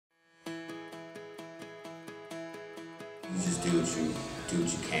you just do what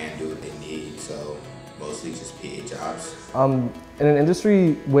you can, do what they need. So mostly just PA jobs. In an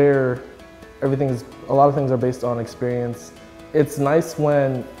industry where a lot of things are based on experience, it's nice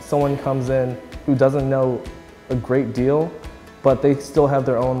when someone comes in who doesn't know a great deal, but they still have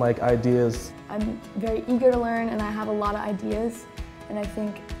their own ideas. I'm very eager to learn and I have a lot of ideas, and I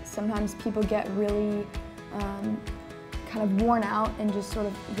think sometimes people get really kind of worn out in just sort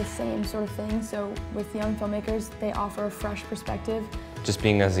of the same sort of thing. So with young filmmakers, they offer a fresh perspective. Just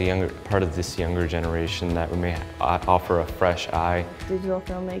being as a part of this younger generation, that we may offer a fresh eye. Digital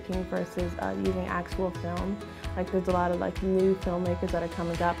filmmaking versus using actual film. There's a lot of new filmmakers that are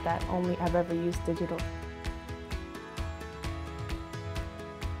coming up that only have ever used digital.